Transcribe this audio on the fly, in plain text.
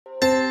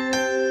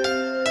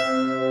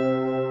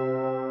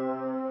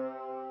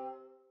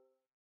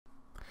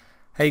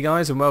Hey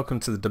guys, and welcome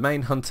to the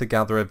Domain Hunter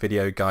Gatherer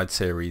video guide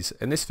series.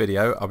 In this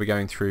video I'll be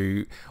going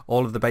through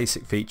all of the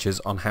basic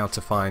features on how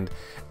to find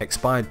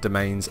expired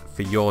domains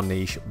for your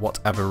niche,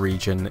 whatever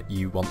region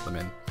you want them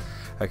in.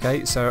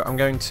 Okay, so I'm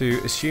going to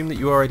assume that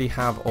you already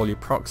have all your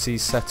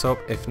proxies set up.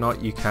 If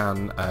not, you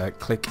can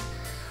click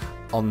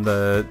on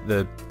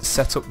the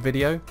setup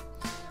video.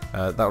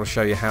 That will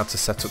show you how to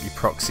set up your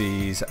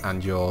proxies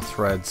and your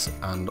threads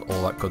and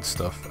all that good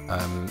stuff.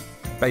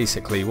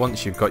 Basically,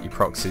 once you've got your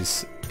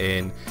proxies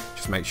in,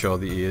 just make sure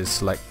that you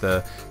select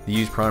the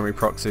use primary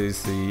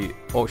proxies, the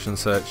auction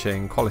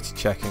searching, quality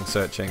checking,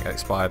 searching,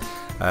 expired,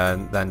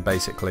 and then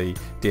basically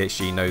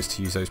DHG knows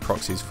to use those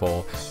proxies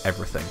for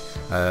everything.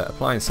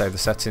 Apply and save the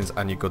settings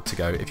and you're good to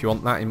go. If you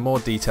want that in more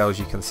details,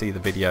 you can see the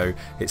video.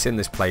 It's in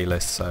this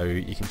playlist, so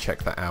you can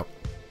check that out.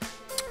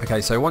 Okay,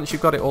 so once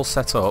you've got it all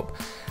set up,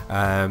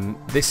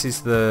 this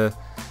is the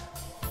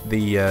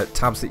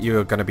tabs that you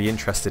are going to be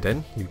interested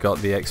in. You've got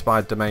the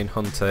expired domain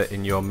hunter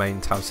in your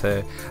main tabs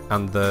here,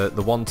 and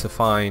the one to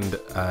find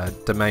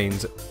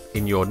domains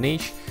in your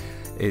niche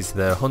is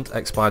the hunt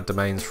expired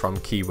domains from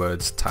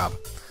keywords tab.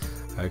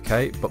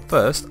 Okay, but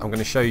first I'm going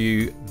to show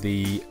you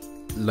the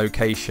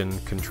location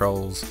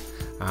controls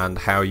and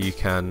how you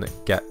can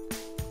get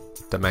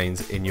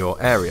domains in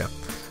your area.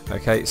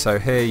 Okay, so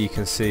here you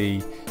can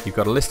see you've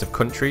got a list of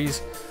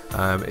countries.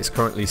 It's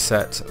currently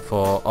set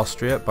for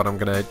Austria, but I'm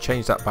going to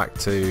change that back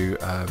to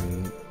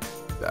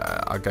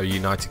I'll go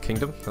United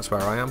Kingdom. That's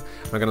where I am.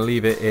 I'm going to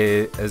leave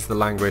it as the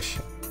language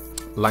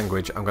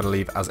I'm going to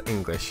leave as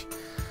English.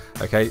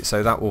 Okay,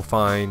 so that will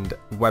find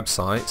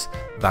websites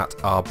that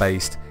are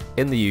based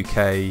in the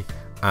UK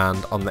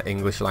and on the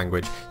English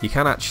language. You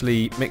can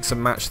actually mix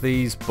and match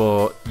these,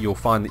 but you'll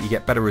find that you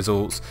get better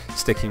results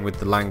sticking with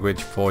the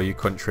language for your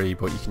country,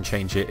 but you can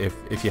change it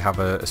if you have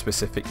a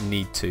specific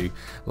need to.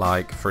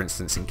 Like for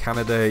instance in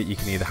Canada you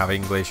can either have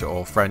English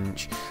or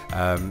French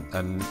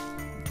and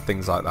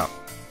things like that.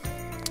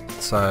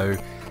 So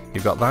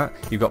you've got that.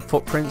 You've got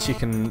footprints. You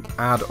can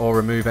add or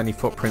remove any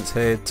footprints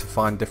here to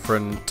find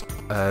different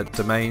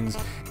domains.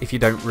 If you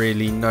don't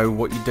really know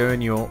what you're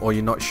doing or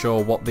you're not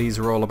sure what these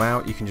are all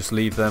about, you can just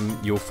leave them.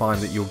 You'll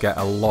find that you'll get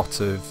a lot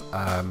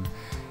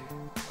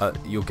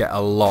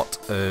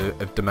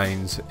of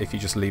domains if you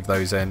just leave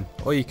those in,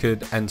 or you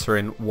could enter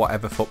in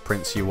whatever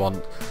footprints you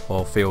want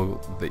or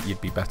feel that you'd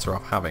be better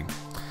off having.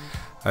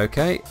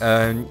 Okay,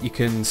 you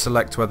can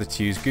select whether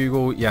to use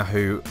Google,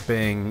 Yahoo,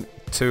 Bing,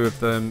 2 of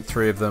them,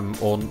 3 of them,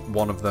 or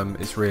 1 of them.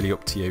 It's really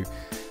up to you.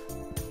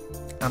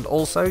 And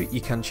also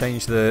you can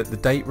change the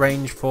date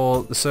range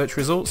for the search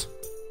results.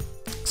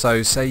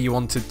 So say you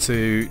wanted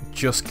to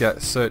just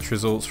get search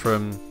results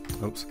from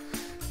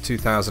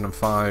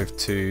 2005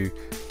 to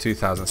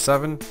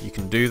 2007, you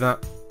can do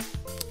that.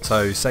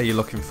 So say you're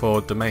looking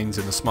for domains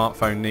in the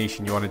smartphone niche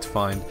and you wanted to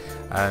find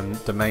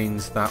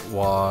domains that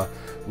were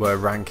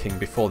ranking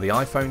before the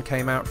iPhone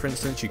came out, for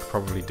instance, you could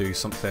probably do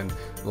something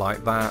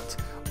like that.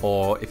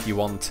 Or if you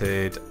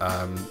wanted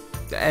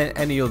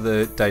any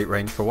other date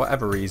range for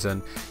whatever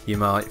reason, you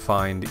might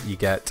find you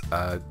get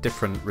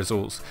different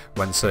results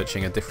when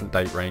searching a different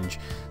date range.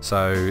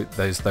 So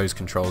there's those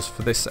controls.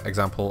 For this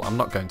example I'm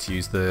not going to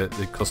use the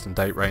custom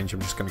date range.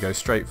 I'm just going to go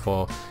straight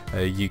for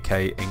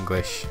UK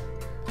English.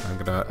 I'm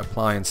going to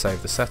apply and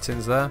save the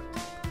settings there.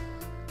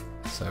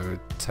 So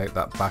take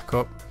that back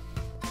up,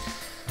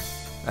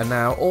 and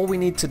now all we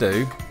need to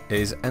do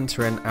is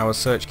enter in our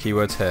search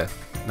keywords here.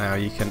 Now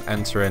you can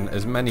enter in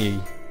as many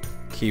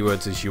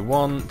keywords as you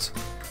want,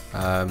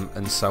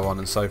 and so on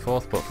and so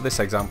forth, but for this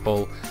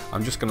example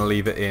I'm just going to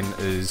leave it in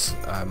as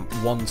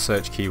one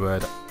search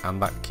keyword,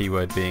 and that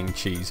keyword being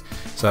cheese.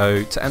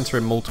 So to enter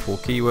in multiple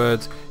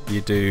keywords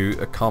you do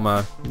a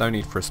comma, no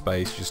need for a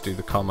space, just do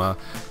the comma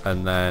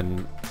and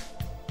then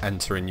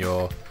enter in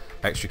your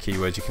extra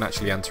keywords. You can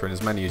actually enter in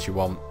as many as you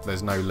want,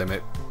 there's no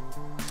limit,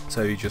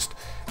 so you just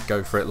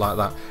go for it like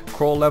that.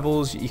 Crawl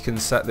levels, you can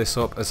set this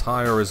up as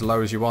high or as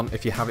low as you want.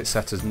 If you have it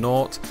set as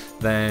 0,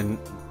 then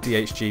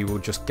DHG will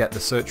just get the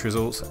search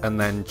results and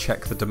then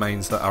check the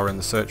domains that are in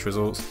the search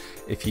results.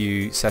 If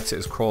you set it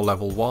as crawl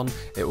level 1,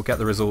 it will get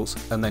the results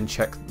and then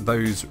check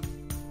those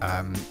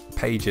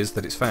pages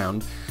that it's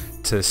found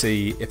to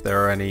see if there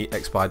are any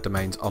expired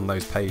domains on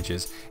those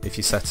pages. If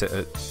you set it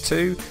at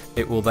 2,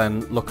 it will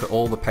then look at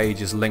all the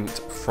pages linked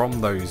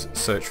from those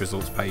search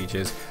results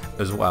pages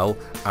as well,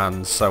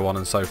 and so on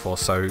and so forth.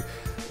 So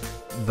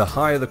the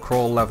higher the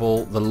crawl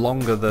level, the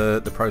longer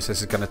the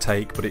process is going to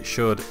take, but it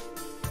should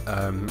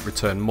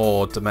return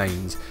more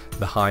domains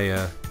the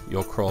higher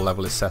your crawl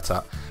level is set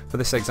at. For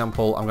this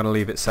example I'm going to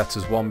leave it set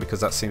as 1 because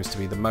that seems to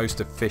be the most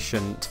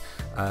efficient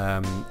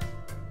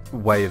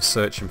way of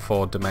searching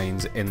for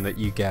domains, in that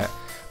you get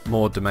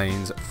more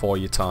domains for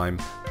your time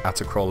at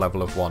a crawl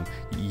level of 1.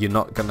 You're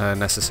not going to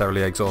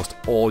necessarily exhaust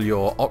all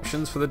your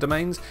options for the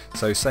domains,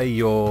 so say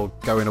you're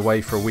going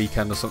away for a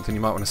weekend or something, you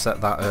might want to set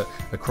that at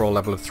a crawl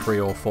level of 3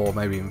 or 4,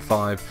 maybe even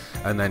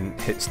 5, and then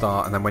hit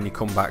start, and then when you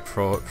come back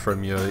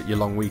from your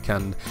long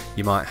weekend,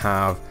 you might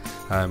have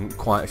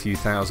quite a few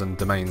thousand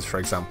domains, for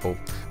example.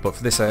 But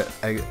for this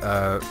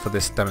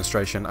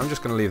demonstration, I'm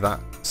just going to leave that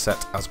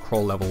set as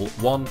crawl level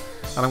 1,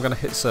 and I'm going to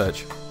hit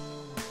search.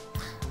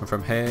 And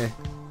from here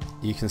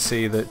you can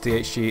see that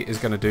DHG is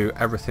going to do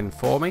everything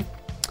for me.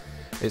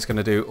 It's going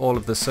to do all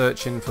of the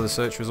searching for the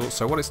search results.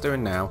 So what it's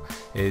doing now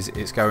is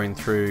it's going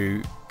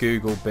through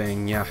Google,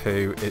 Bing,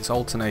 Yahoo. It's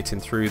alternating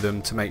through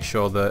them to make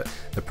sure that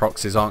the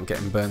proxies aren't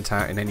getting burnt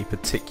out in any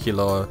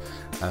particular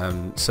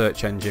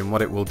search engine.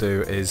 What it will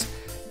do is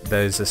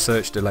there's a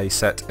search delay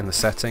set in the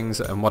settings,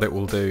 and what it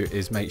will do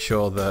is make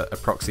sure that a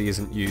proxy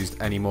isn't used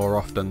any more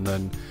often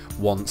than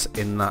once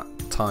in that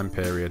time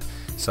period.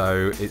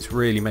 So it's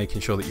really making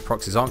sure that your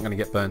proxies aren't going to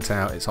get burnt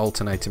out. It's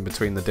alternating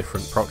between the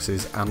different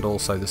proxies and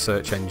also the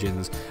search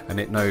engines, and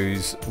it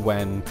knows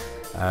when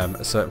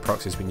a certain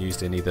proxy has been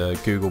used in either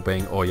Google,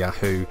 Bing or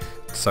Yahoo,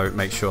 so it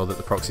makes sure that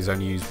the proxy is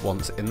only used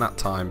once in that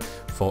time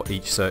for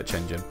each search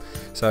engine.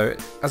 So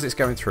as it's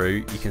going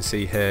through, you can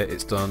see here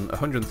it's done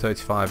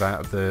 135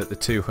 out of the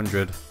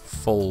 200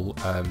 full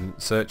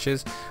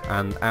searches,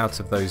 and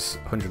out of those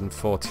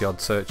 140 odd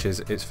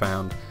searches it's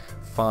found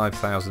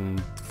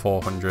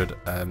 5,400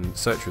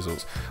 search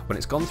results. When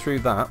it's gone through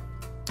that,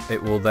 it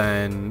will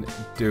then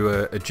do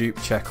a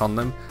dupe check on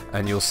them,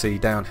 and you'll see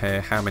down here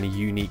how many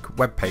unique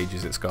web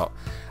pages it's got,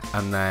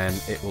 and then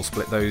it will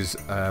split those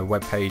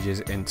web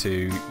pages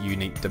into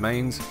unique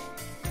domains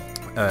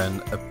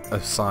and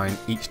assign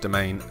each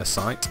domain a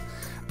site,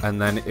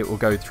 and then it will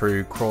go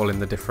through crawling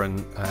the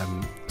different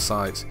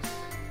sites,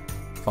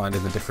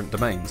 finding the different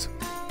domains.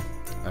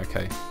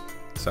 Okay,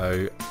 so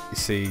you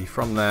see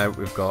from there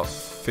we've got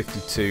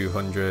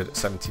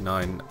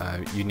 5,279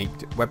 unique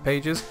web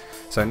pages.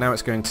 So now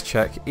it's going to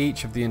check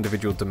each of the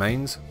individual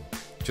domains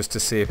just to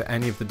see if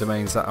any of the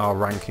domains that are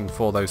ranking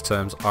for those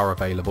terms are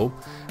available.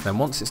 Then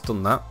once it's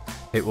done that,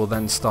 it will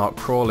then start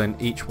crawling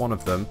each one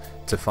of them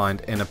to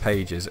find inner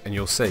pages, and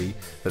you'll see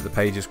that the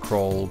pages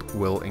crawled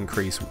will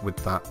increase with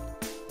that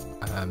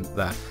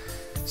there.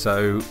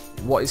 So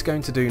what it's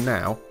going to do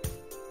now,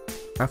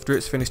 after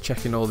it's finished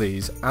checking all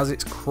these, as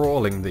it's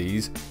crawling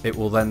these, it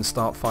will then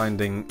start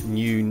finding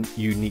new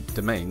unique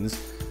domains,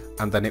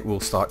 and then it will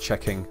start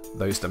checking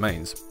those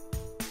domains.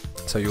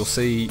 So you'll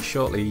see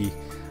shortly,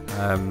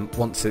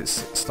 once it's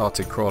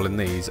started crawling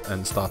these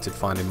and started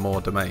finding more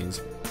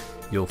domains,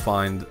 you'll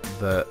find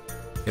that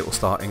it will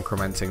start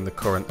incrementing the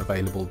current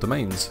available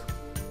domains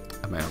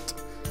amount.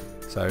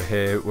 So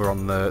here we're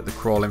on the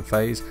crawling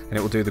phase, and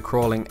it will do the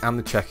crawling and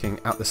the checking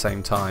at the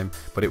same time,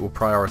 but it will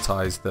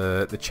prioritize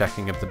the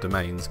checking of the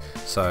domains.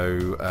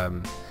 So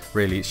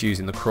really it's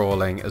using the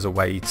crawling as a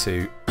way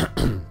to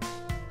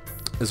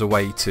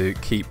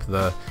keep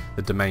the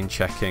domain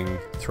checking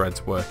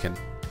threads working.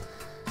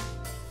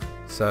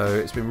 So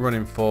it's been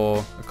running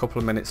for a couple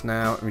of minutes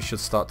now, and we should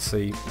start to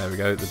see, there we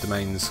go, the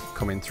domains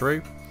coming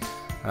through.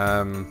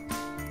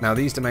 Now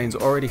these domains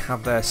already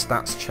have their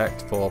stats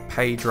checked for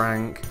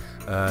PageRank,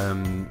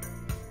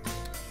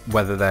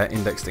 whether they're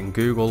indexed in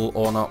Google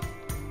or not,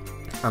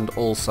 and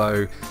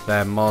also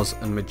their Moz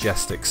and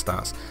Majestic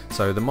stats.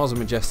 So the Moz and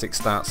Majestic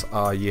stats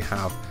are, you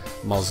have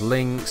Moz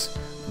links,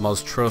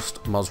 Moz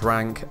trust, Moz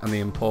rank, and the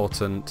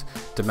important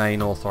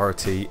domain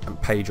authority and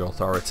page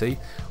authority.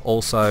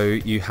 Also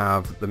you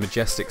have the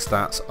Majestic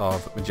stats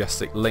of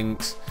Majestic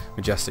links,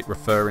 Majestic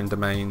referring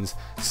domains,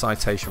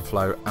 citation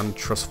flow and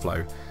trust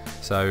flow.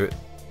 So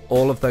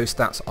all of those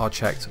stats are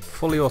checked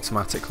fully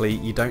automatically.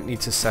 You don't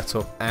need to set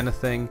up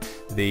anything.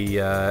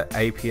 The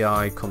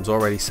API comes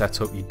already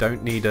set up. You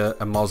don't need a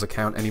Moz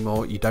account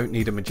anymore. You don't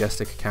need a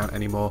Majestic account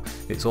anymore.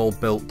 It's all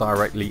built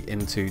directly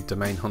into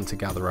Domain Hunter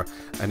Gatherer,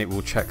 and it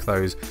will check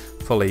those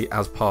fully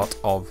as part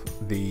of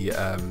the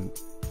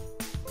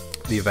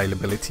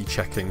availability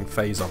checking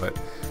phase of it.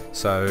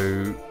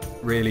 So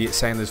really it's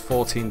saying there's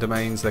 14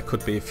 domains. There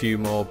could be a few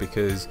more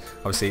because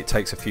obviously it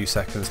takes a few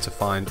seconds to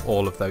find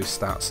all of those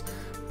stats.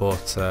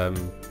 But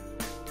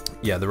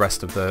yeah, the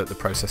rest of the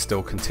process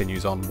still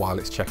continues on while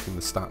it's checking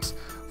the stats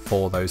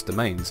for those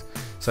domains.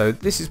 So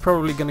this is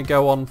probably going to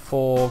go on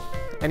for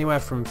anywhere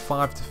from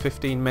 5 to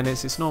 15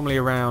 minutes. It's normally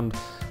around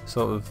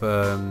sort of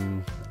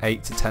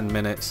 8 to 10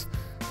 minutes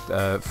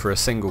for a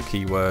single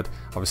keyword.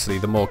 Obviously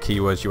the more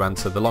keywords you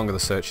enter, the longer the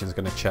searching is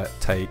going to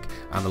take,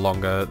 and the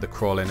longer the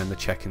crawling and the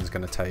checking is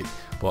going to take,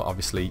 but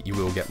obviously you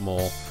will get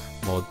more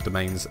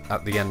domains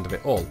at the end of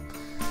it all.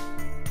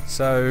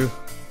 So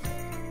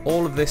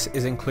all of this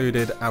is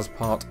included as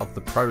part of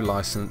the Pro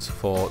license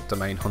for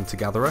Domain Hunter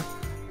Gatherer.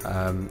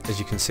 As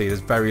you can see,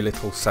 there's very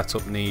little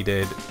setup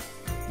needed.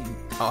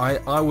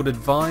 I would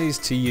advise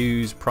to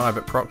use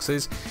private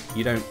proxies.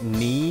 You don't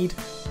need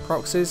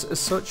proxies as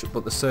such,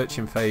 but the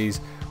searching phase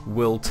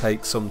will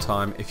take some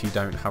time if you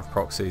don't have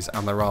proxies,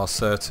 and there are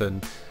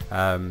certain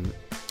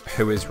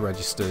WHOIS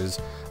registers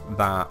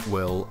that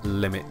will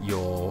limit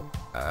your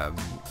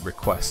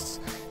requests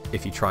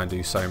if you try and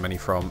do so many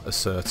from a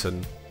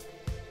certain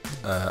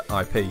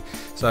IP.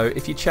 So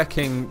if you're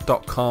checking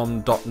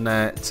 .com,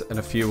 .net and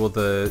a few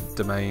other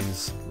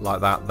domains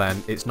like that,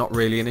 then it's not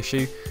really an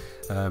issue.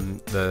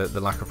 The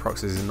lack of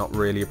proxies is not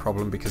really a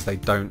problem because they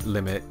don't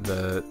limit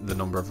the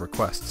number of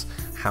requests.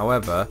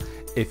 However,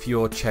 if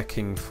you're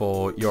checking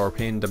for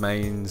European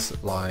domains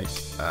like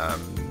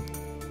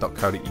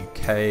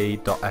 .co.uk,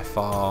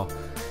 .fr,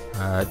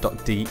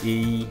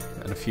 .de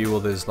and a few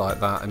others like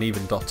that, and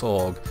even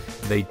 .org,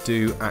 they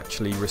do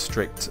actually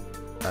restrict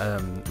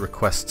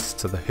requests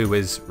to the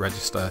Whois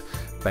register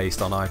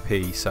based on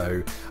IP,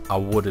 so I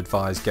would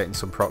advise getting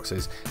some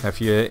proxies. Now,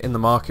 if you're in the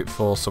market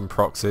for some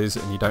proxies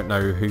and you don't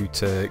know who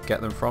to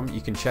get them from,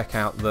 you can check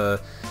out the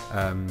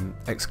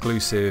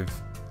exclusive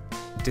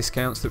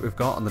discounts that we've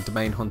got on the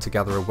Domain Hunter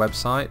Gatherer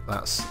website.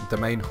 That's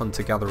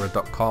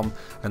domainhuntergatherer.com,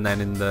 and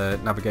then in the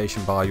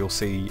navigation bar you'll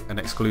see an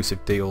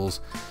exclusive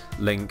deals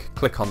link.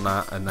 Click on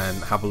that and then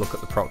have a look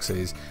at the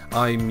proxies.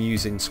 I'm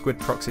using Squid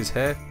proxies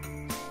here.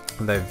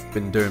 They've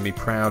been doing me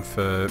proud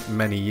for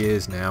many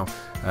years now.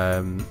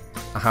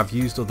 I have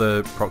used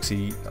other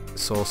proxy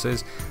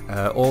sources.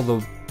 All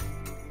the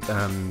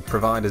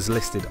providers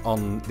listed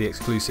on the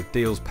exclusive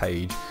deals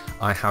page,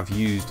 I have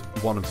used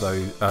one of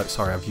those,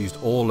 I've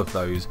used all of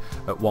those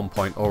at one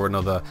point or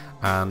another,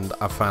 and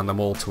I've found them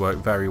all to work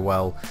very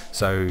well,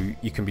 so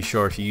you can be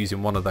sure if you're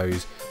using one of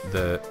those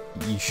that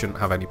you shouldn't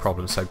have any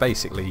problems. So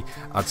basically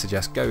I'd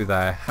suggest go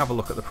there, have a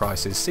look at the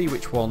prices, see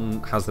which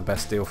one has the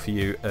best deal for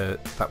you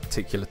at that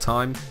particular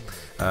time.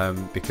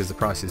 Because the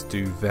prices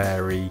do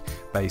vary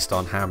based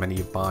on how many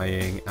you're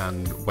buying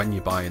and when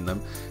you're buying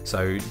them,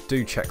 so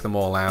do check them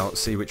all out,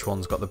 see which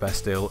one's got the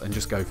best deal and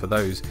just go for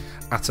those.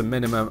 At a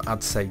minimum,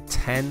 I'd say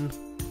 10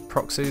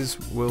 proxies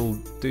will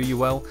do you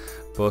well,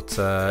 but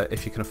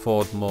if you can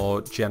afford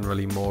more,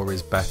 generally more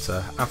is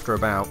better. After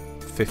about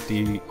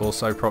 50 or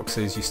so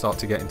proxies you start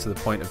to get into the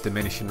point of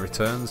diminishing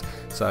returns,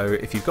 so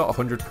if you've got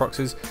 100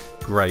 proxies,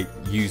 great,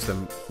 use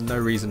them, no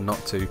reason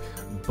not to,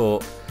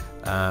 but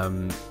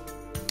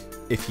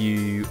if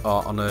you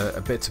are on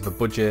a bit of a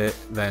budget,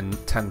 then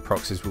 10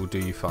 proxies will do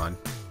you fine.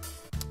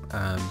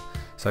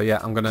 So yeah,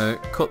 I'm going to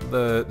cut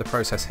the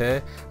process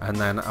here, and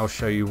then I'll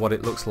show you what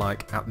it looks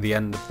like at the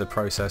end of the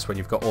process when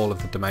you've got all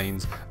of the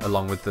domains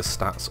along with the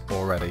stats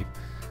already.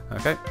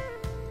 Okay.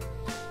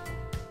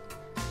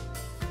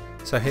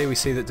 So here we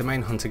see that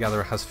Domain Hunter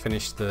Gatherer has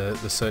finished the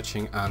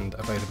searching and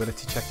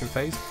availability checking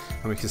phase,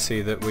 and we can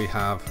see that we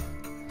have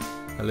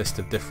a list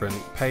of different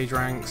page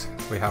ranks.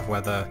 We have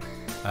whether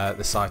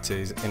the site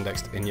is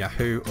indexed in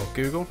Yahoo or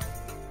Google,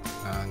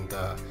 and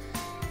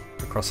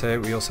across here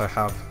we also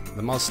have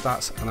the Moz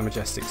stats and the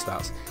Majestic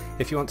stats.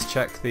 If you want to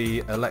check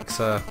the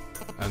Alexa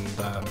and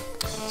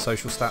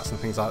social stats and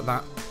things like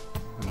that,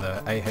 and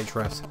the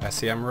Ahrefs,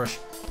 SEMrush,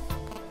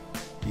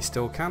 you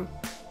still can,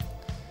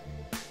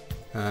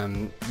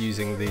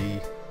 using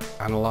the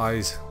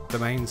Analyze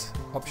Domains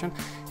option.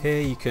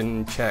 Here you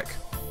can check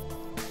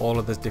all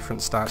of the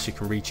different stats. You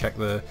can recheck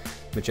the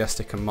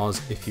Majestic and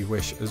Moz if you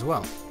wish as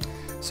well.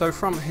 So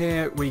from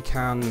here we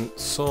can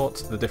sort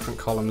the different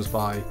columns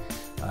by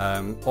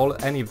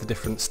any of the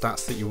different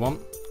stats that you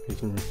want. You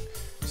can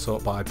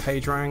sort by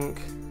page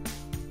rank,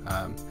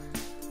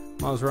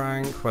 Moz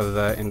rank, whether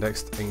they're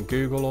indexed in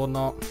Google or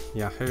not,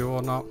 Yahoo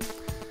or not,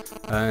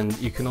 and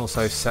you can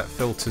also set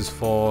filters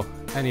for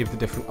any of the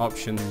different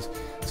options,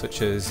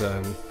 such as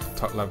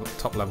top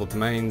level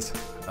domains.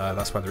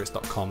 That's whether it's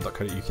 .com,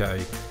 .co.uk,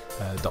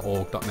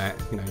 .org, .net,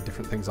 you know,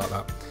 different things like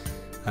that.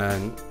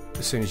 And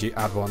as soon as you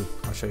add one,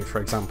 I'll show you,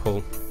 for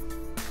example,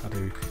 I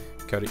do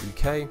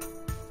 .co.uk,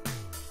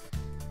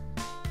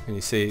 and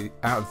you see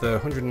out of the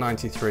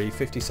 193,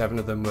 57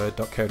 of them were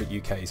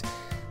 .co.uk's.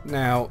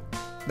 Now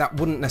that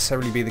wouldn't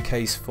necessarily be the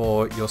case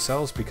for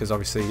yourselves, because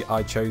obviously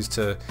I chose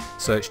to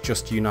search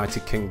just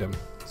United Kingdom.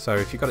 So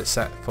if you've got it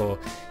set for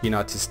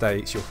United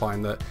States, you'll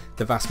find that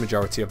the vast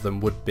majority of them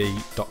would be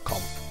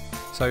 .com.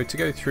 So to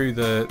go through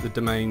the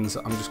domains,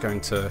 I'm just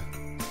going to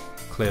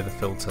clear the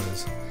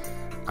filters,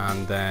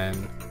 and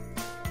then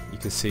you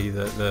can see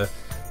that the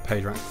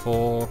page rank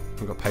 4,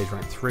 we've got page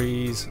rank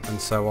 3s and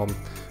so on.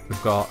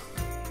 We've got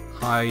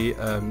high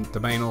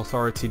domain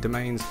authority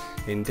domains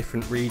in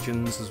different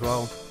regions as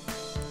well.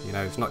 You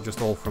know, it's not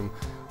just all from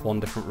one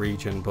different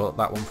region, but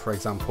that one, for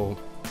example,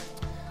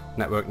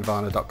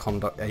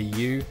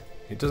 networknirvana.com.au,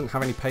 it doesn't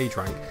have any page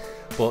rank.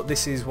 But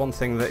this is one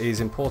thing that is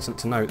important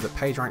to note, that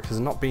page rank has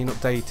not been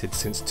updated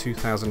since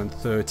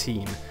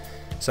 2013.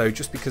 So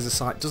just because a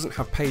site doesn't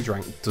have page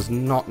rank does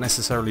not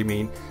necessarily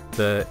mean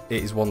that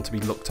it is one to be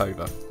looked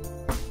over.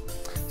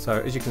 So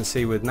as you can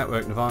see with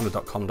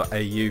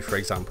networknirvana.com.au, for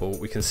example,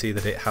 we can see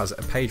that it has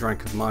a page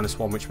rank of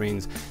 -1, which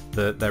means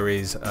that there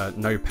is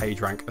no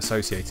page rank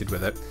associated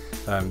with it,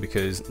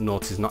 because 0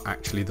 is not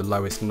actually the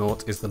lowest. 0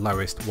 is the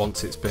lowest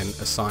once it's been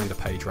assigned a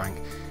page rank.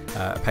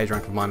 A page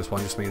rank of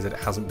 -1 just means that it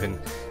hasn't been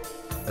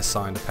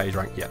assigned a page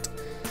rank yet.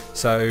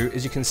 So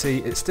as you can see,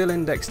 it's still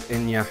indexed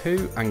in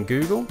Yahoo and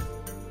Google,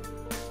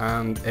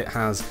 and it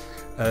has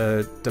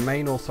a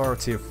domain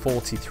authority of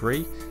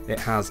 43, it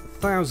has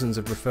thousands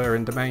of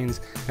referring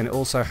domains, and it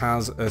also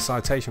has a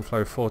citation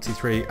flow of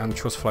 43 and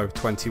trust flow of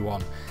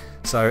 21.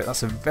 So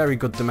that's a very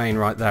good domain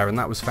right there, and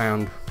that was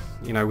found,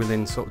 you know,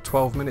 within sort of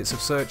 12 minutes of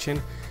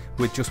searching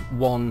with just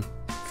one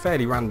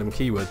fairly random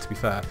keyword, to be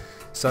fair.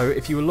 So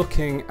if you were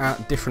looking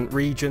at different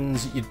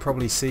regions, you'd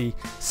probably see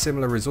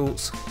similar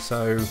results.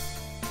 So,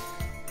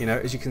 you know,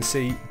 as you can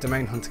see,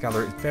 Domain Hunter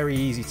Gatherer is very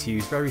easy to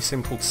use, very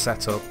simple to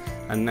set up,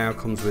 and now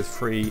comes with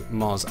free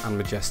Moz and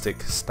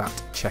Majestic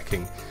stat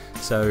checking.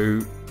 So,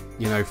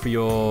 you know, for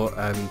your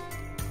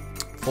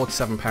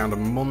 £47 a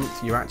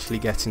month, you're actually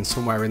getting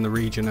somewhere in the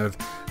region of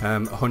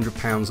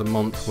 £100 a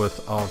month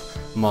worth of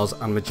Moz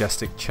and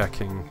Majestic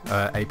checking,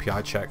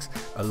 API checks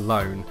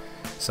alone.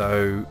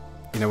 So,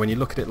 you know, when you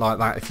look at it like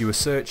that, if you were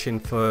searching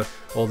for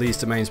all these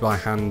domains by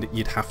hand,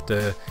 you'd have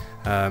to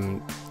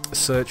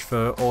search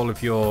for all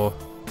of your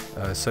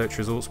search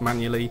results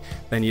manually,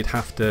 then you'd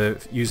have to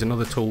use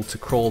another tool to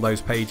crawl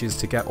those pages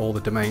to get all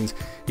the domains,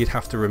 you'd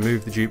have to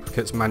remove the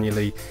duplicates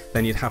manually,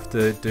 then you'd have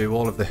to do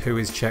all of the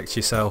whois checks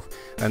yourself,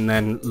 and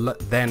then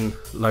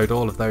load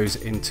all of those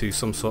into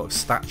some sort of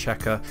stat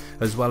checker,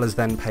 as well as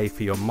then pay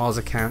for your Moz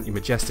account, your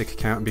Majestic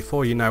account, and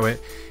before you know it,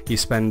 you're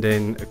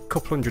spending a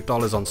couple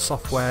 $100 on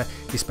software,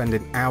 you're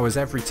spending hours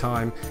every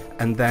time,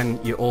 and then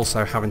you're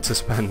also having to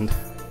spend,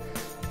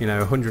 you know,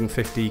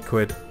 150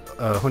 quid,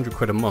 100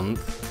 quid a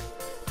month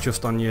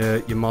just on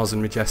your Moz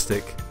and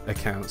Majestic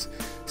accounts.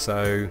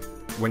 So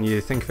when you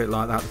think of it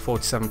like that, the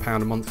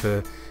 £47 a month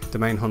for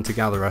Domain Hunter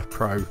Gatherer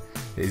Pro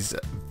is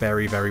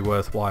very, very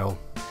worthwhile.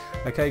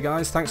 Okay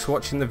guys, thanks for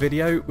watching the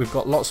video. We've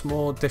got lots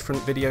more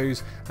different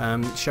videos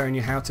showing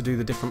you how to do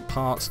the different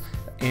parts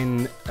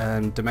in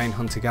Domain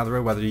Hunter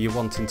Gatherer, whether you're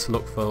wanting to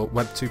look for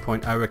Web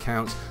 2.0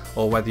 accounts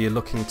or whether you're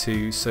looking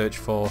to search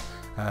for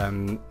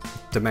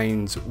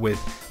domains with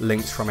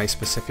links from a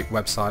specific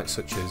website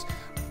such as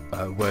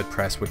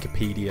WordPress,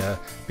 Wikipedia,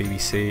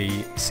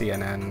 BBC,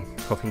 CNN,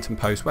 Huffington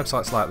Post,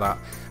 websites like that.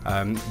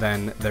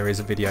 Then there is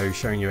a video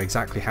showing you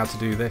exactly how to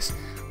do this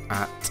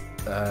at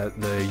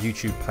the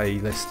YouTube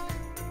playlist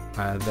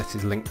that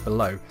is linked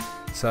below.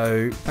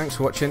 So thanks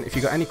for watching. If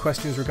you've got any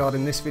questions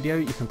regarding this video,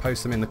 you can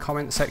post them in the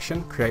comment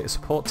section, create a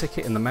support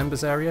ticket in the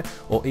members area,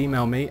 or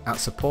email me at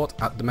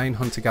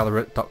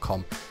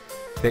support@domainhuntergatherer.com.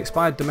 The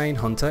expired Domain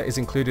Hunter is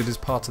included as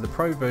part of the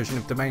Pro version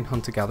of Domain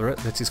Hunter Gatherer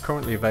that is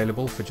currently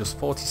available for just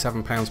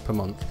 £47 per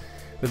month.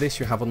 With this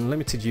you have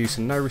unlimited use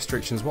and no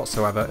restrictions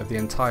whatsoever of the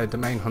entire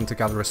Domain Hunter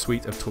Gatherer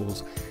suite of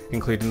tools,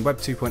 including Web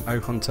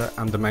 2.0 Hunter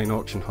and Domain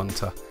Auction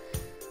Hunter.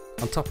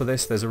 On top of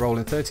this, there's a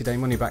rolling 30-day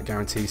money-back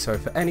guarantee, so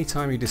if at any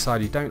time you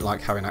decide you don't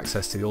like having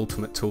access to the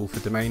ultimate tool for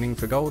domaining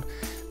for gold,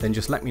 then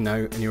just let me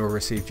know and you will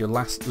receive your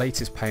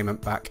latest payment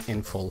back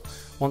in full.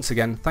 Once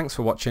again, thanks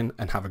for watching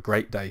and have a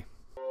great day.